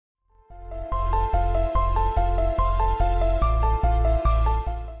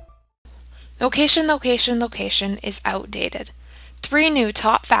Location, location, location is outdated. 3 new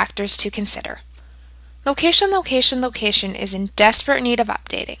top factors to consider. Location, location, location is in desperate need of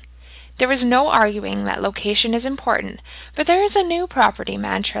updating. There is no arguing that location is important, but there is a new property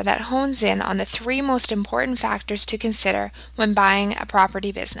mantra that hones in on the 3 most important factors to consider when buying a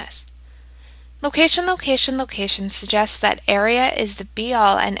property business. Location, location, location suggests that area is the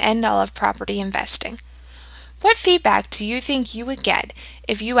be-all and end-all of property investing. What feedback do you think you would get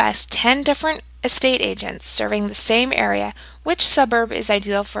if you asked 10 different estate agents serving the same area which suburb is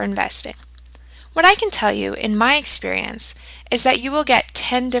ideal for investing? What I can tell you, in my experience, is that you will get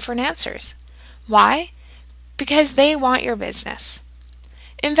 10 different answers. Why? Because they want your business.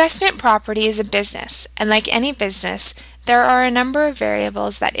 Investment property is a business, and like any business, there are a number of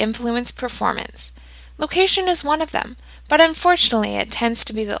variables that influence performance. Location is one of them, but unfortunately it tends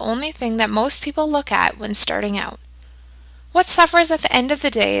to be the only thing that most people look at when starting out. What suffers at the end of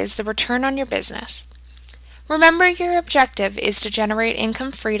the day is the return on your business. Remember, your objective is to generate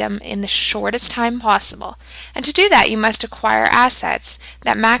income freedom in the shortest time possible, and to do that you must acquire assets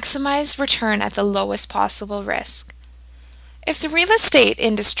that maximize return at the lowest possible risk. If the real estate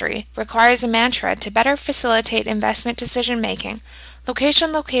industry requires a mantra to better facilitate investment decision-making,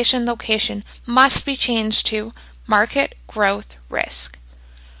 location, location, location must be changed to market, growth, risk.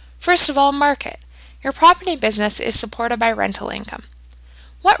 First of all, market. Your property business is supported by rental income.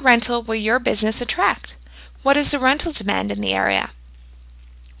 What rental will your business attract? What is the rental demand in the area?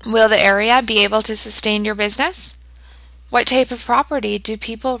 Will the area be able to sustain your business? What type of property do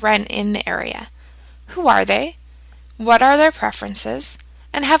people rent in the area? Who are they? What are their preferences?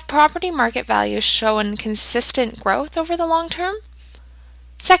 And have property market values shown consistent growth over the long term?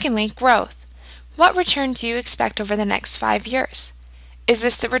 Secondly, growth. What return do you expect over the next 5 years? Is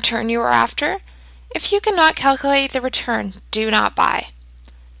this the return you are after? If you cannot calculate the return, do not buy.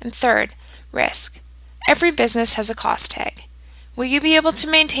 And third, risk. Every business has a cost tag. Will you be able to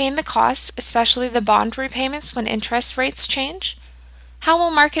maintain the costs, especially the bond repayments, when interest rates change? How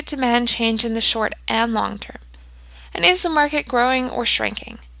will market demand change in the short and long term? And is the market growing or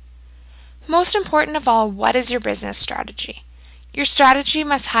shrinking? Most important of all, what is your business strategy? Your strategy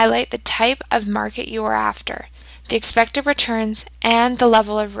must highlight the type of market you are after, the expected returns, and the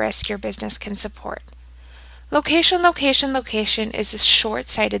level of risk your business can support. Location, location, location is a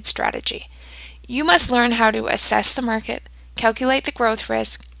short-sighted strategy. You must learn how to assess the market, calculate the growth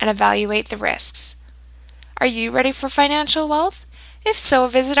risk, and evaluate the risks. Are you ready for financial wealth? If so,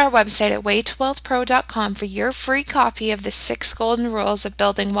 visit our website at waytowealthpro.com for your free copy of the 6 Golden Rules of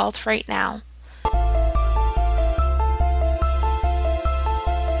Building Wealth right now.